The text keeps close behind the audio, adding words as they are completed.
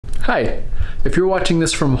Hi, if you're watching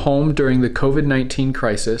this from home during the COVID-19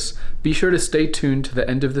 crisis, be sure to stay tuned to the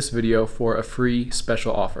end of this video for a free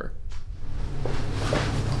special offer.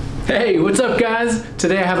 Hey, what's up guys?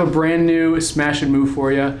 Today I have a brand new smash and move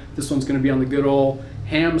for you. This one's gonna be on the good old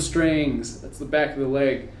hamstrings. That's the back of the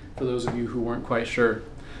leg, for those of you who weren't quite sure.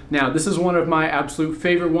 Now, this is one of my absolute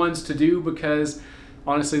favorite ones to do because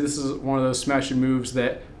honestly, this is one of those smash and moves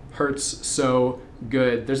that hurts so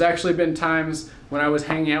good. There's actually been times when I was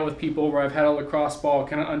hanging out with people where I've had a lacrosse ball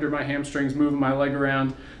kind of under my hamstrings, moving my leg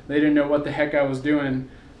around. They didn't know what the heck I was doing,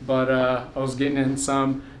 but I was getting in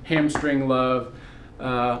some hamstring love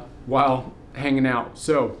while hanging out.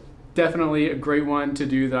 So definitely a great one to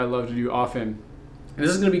do that I love to do often. And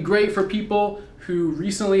this is going to be great for people who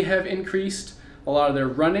recently have increased a lot of their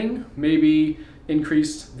running, maybe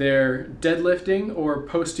increased their deadlifting or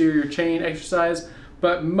posterior chain exercise,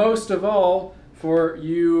 but most of all for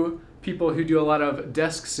you people who do a lot of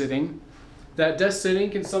desk sitting. That desk sitting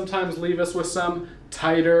can sometimes leave us with some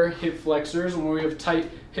tighter hip flexors, and when we have tight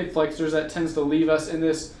hip flexors, that tends to leave us in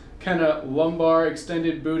this kind of lumbar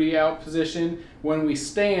extended booty out position when we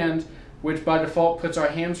stand, which by default puts our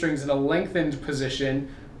hamstrings in a lengthened position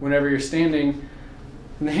whenever you're standing.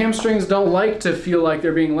 And the hamstrings don't like to feel like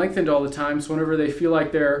they're being lengthened all the time, so whenever they feel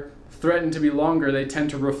like they're threatened to be longer, they tend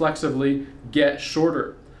to reflexively get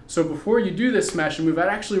shorter. So before you do this smash and move, I'd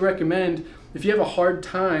actually recommend, if you have a hard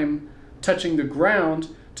time touching the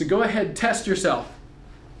ground, to go ahead and test yourself.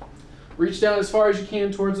 Reach down as far as you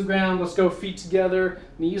can towards the ground. Let's go feet together,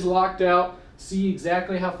 knees locked out. See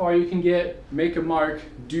exactly how far you can get, make a mark,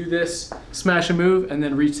 do this smash and move, and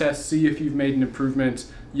then retest, see if you've made an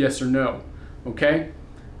improvement, yes or no, okay?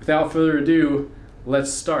 Without further ado,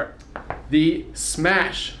 let's start. The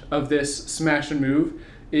smash of this smash and move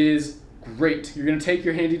is great. You're going to take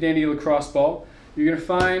your handy dandy lacrosse ball. You're going to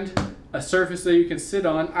find a surface that you can sit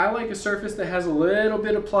on. I like a surface that has a little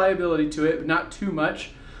bit of pliability to it, but not too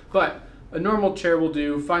much. But a normal chair will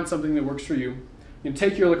do. Find something that works for you. You can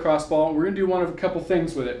take your lacrosse ball, and we're going to do one of a couple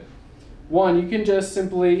things with it. One, you can just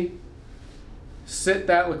simply sit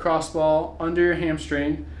that lacrosse ball under your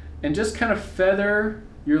hamstring and just kind of feather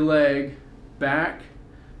your leg back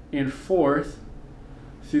and forth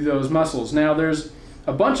through those muscles. Now there's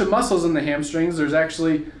a bunch of muscles in the hamstrings. There's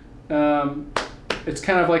actually, it's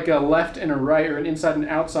kind of like a left and a right, or an inside and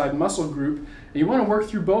outside muscle group, and you want to work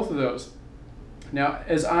through both of those. Now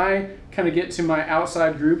as I kind of get to my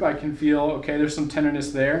outside group, I can feel, okay, there's some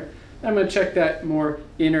tenderness there. I'm going to check that more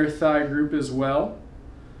inner thigh group as well.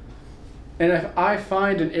 And if I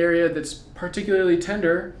find an area that's particularly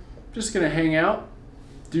tender, I'm just going to hang out,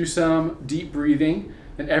 do some deep breathing,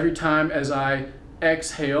 and every time as I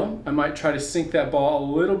exhale, I might try to sink that ball a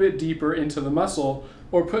little bit deeper into the muscle,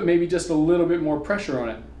 or put maybe just a little bit more pressure on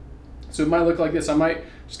it. So it might look like this. I might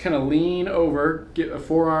just kind of lean over, get a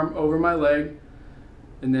forearm over my leg,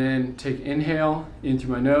 and then take an inhale in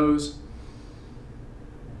through my nose.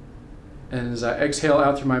 And as I exhale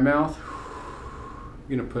out through my mouth,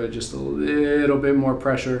 I'm gonna put just a little bit more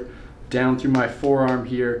pressure down through my forearm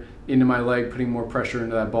here into my leg, putting more pressure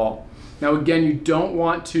into that ball. Now again, you don't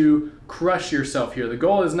want to crush yourself here. The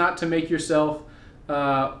goal is not to make yourself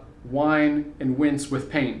whine and wince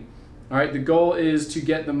with pain. All right, the goal is to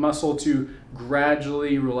get the muscle to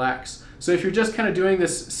gradually relax. So if you're just kind of doing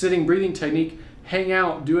this sitting breathing technique, hang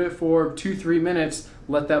out, do it for 2-3 minutes,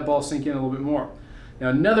 let that ball sink in a little bit more. Now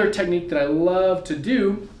another technique that I love to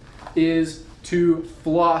do is to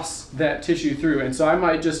floss that tissue through. And so I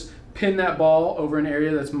might just pin that ball over an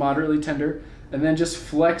area that's moderately tender, and then just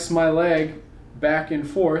flex my leg back and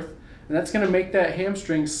forth, and that's going to make that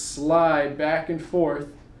hamstring slide back and forth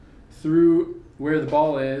through where the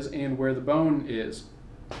ball is and where the bone is.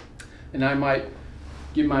 And I might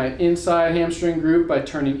get my inside hamstring group by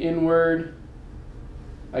turning inward.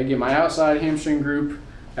 I get my outside hamstring group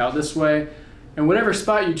out this way. And whatever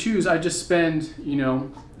spot you choose, I just spend,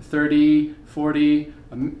 30, 40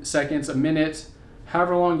 seconds, a minute,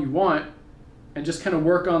 however long you want, and just kind of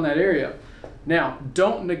work on that area. Now,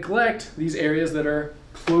 don't neglect these areas that are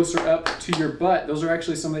closer up to your butt. Those are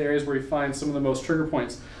actually some of the areas where you find some of the most trigger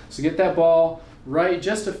points. So get that ball right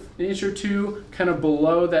just an inch or two kind of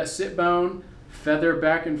below that sit bone, feather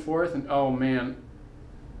back and forth, and oh man,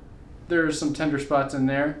 there's some tender spots in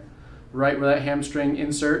there, right where that hamstring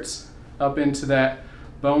inserts up into that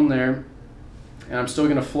bone there. And I'm still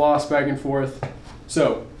gonna floss back and forth.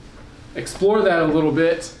 So explore that a little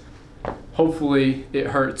bit. Hopefully it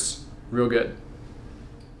hurts real good.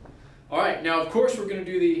 All right, now of course we're gonna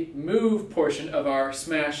do the move portion of our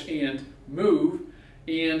smash and move.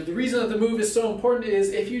 And the reason that the move is so important is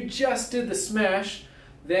if you just did the smash,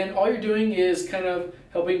 then all you're doing is kind of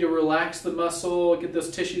helping to relax the muscle, get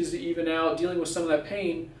those tissues to even out, dealing with some of that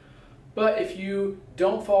pain. But if you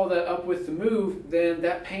don't follow that up with the move, then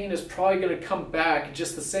that pain is probably going to come back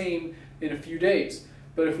just the same in a few days.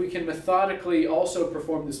 But if we can methodically also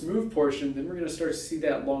perform this move portion, then we're going to start to see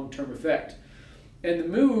that long-term effect. And the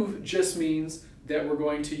move just means that we're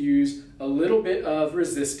going to use a little bit of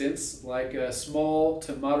resistance, like a small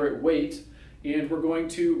to moderate weight, and we're going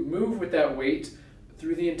to move with that weight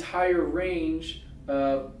through the entire range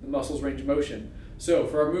of the muscle's range of motion. So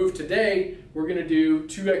for our move today, we're going to do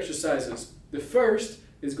 2 exercises. The first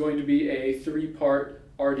is going to be a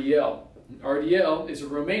 3-part RDL. RDL is a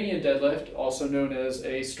Romanian deadlift, also known as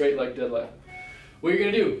a straight leg deadlift. What you're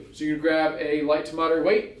going to do, so you're going to grab a light to moderate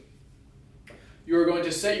weight. You're going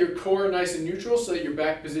to set your core nice and neutral so that your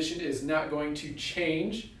back position is not going to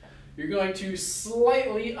change. You're going to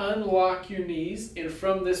slightly unlock your knees, and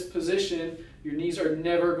from this position, your knees are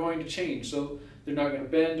never going to change. So they're not going to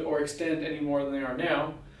bend or extend any more than they are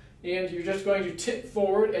now. And you're just going to tip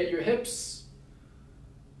forward at your hips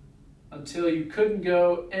until you couldn't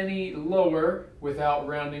go any lower without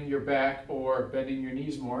rounding your back or bending your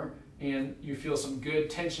knees more. And you feel some good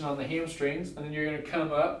tension on the hamstrings, and then you're going to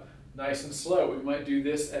come up nice and slow. We might do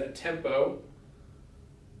this at a tempo.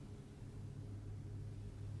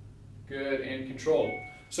 Good and controlled.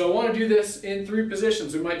 So I want to do this in 3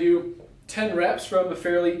 positions. We might do 10 reps from a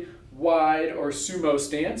fairly wide or sumo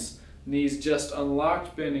stance. Knees just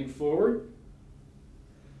unlocked, bending forward.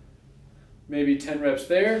 Maybe 10 reps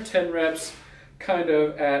there. 10 reps kind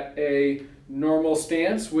of at a normal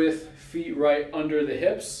stance with feet right under the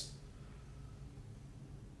hips.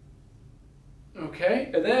 Okay,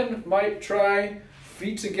 and then might try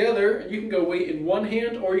feet together. You can go weight in one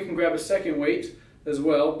hand or you can grab a second weight as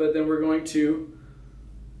well, but then we're going to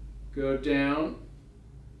go down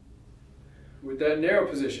with that narrow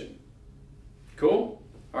position. Cool?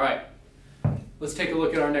 All right, let's take a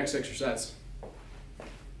look at our next exercise.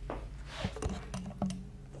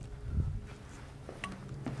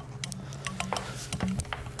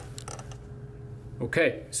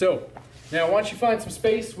 Okay, so now I want you to find some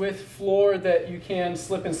space with floor that you can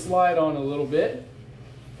slip and slide on a little bit.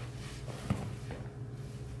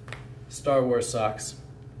 Star Wars socks,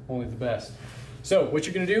 only the best. So what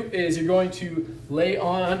you're going to do is you're going to lay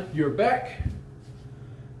on your back,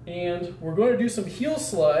 and we're going to do some heel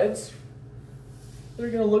slides. They're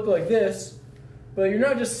going to look like this, but you're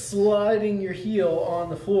not just sliding your heel on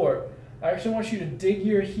the floor. I actually want you to dig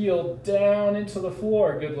your heel down into the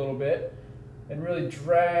floor a good little bit and really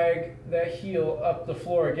drag that heel up the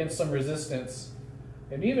floor against some resistance.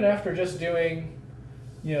 And even after just doing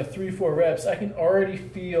 3-4 reps, I can already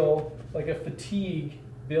feel like a fatigue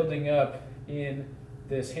building up in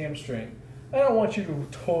this hamstring. I don't want you to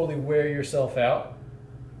totally wear yourself out,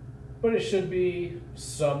 but it should be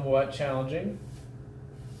somewhat challenging.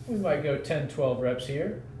 We might go 10-12 reps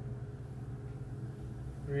here.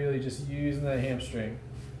 Really just using that hamstring.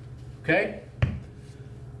 Okay?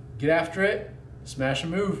 Get after it, smash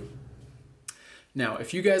and move. Now,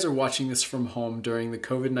 if you guys are watching this from home during the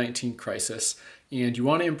COVID-19 crisis and you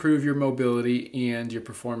want to improve your mobility and your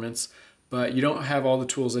performance, but you don't have all the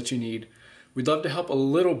tools that you need, we'd love to help a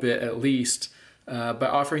little bit at least by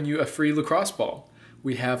offering you a free lacrosse ball.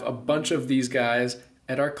 We have a bunch of these guys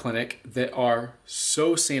at our clinic that are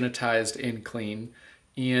so sanitized and clean,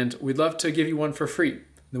 and we'd love to give you one for free.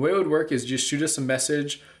 The way it would work is just shoot us a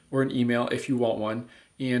message or an email if you want one,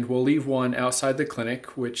 and we'll leave one outside the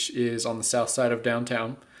clinic, which is on the south side of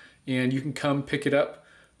downtown, and you can come pick it up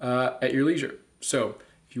at your leisure. So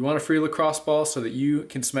if you want a free lacrosse ball so that you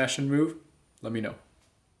can smash and move, let me know.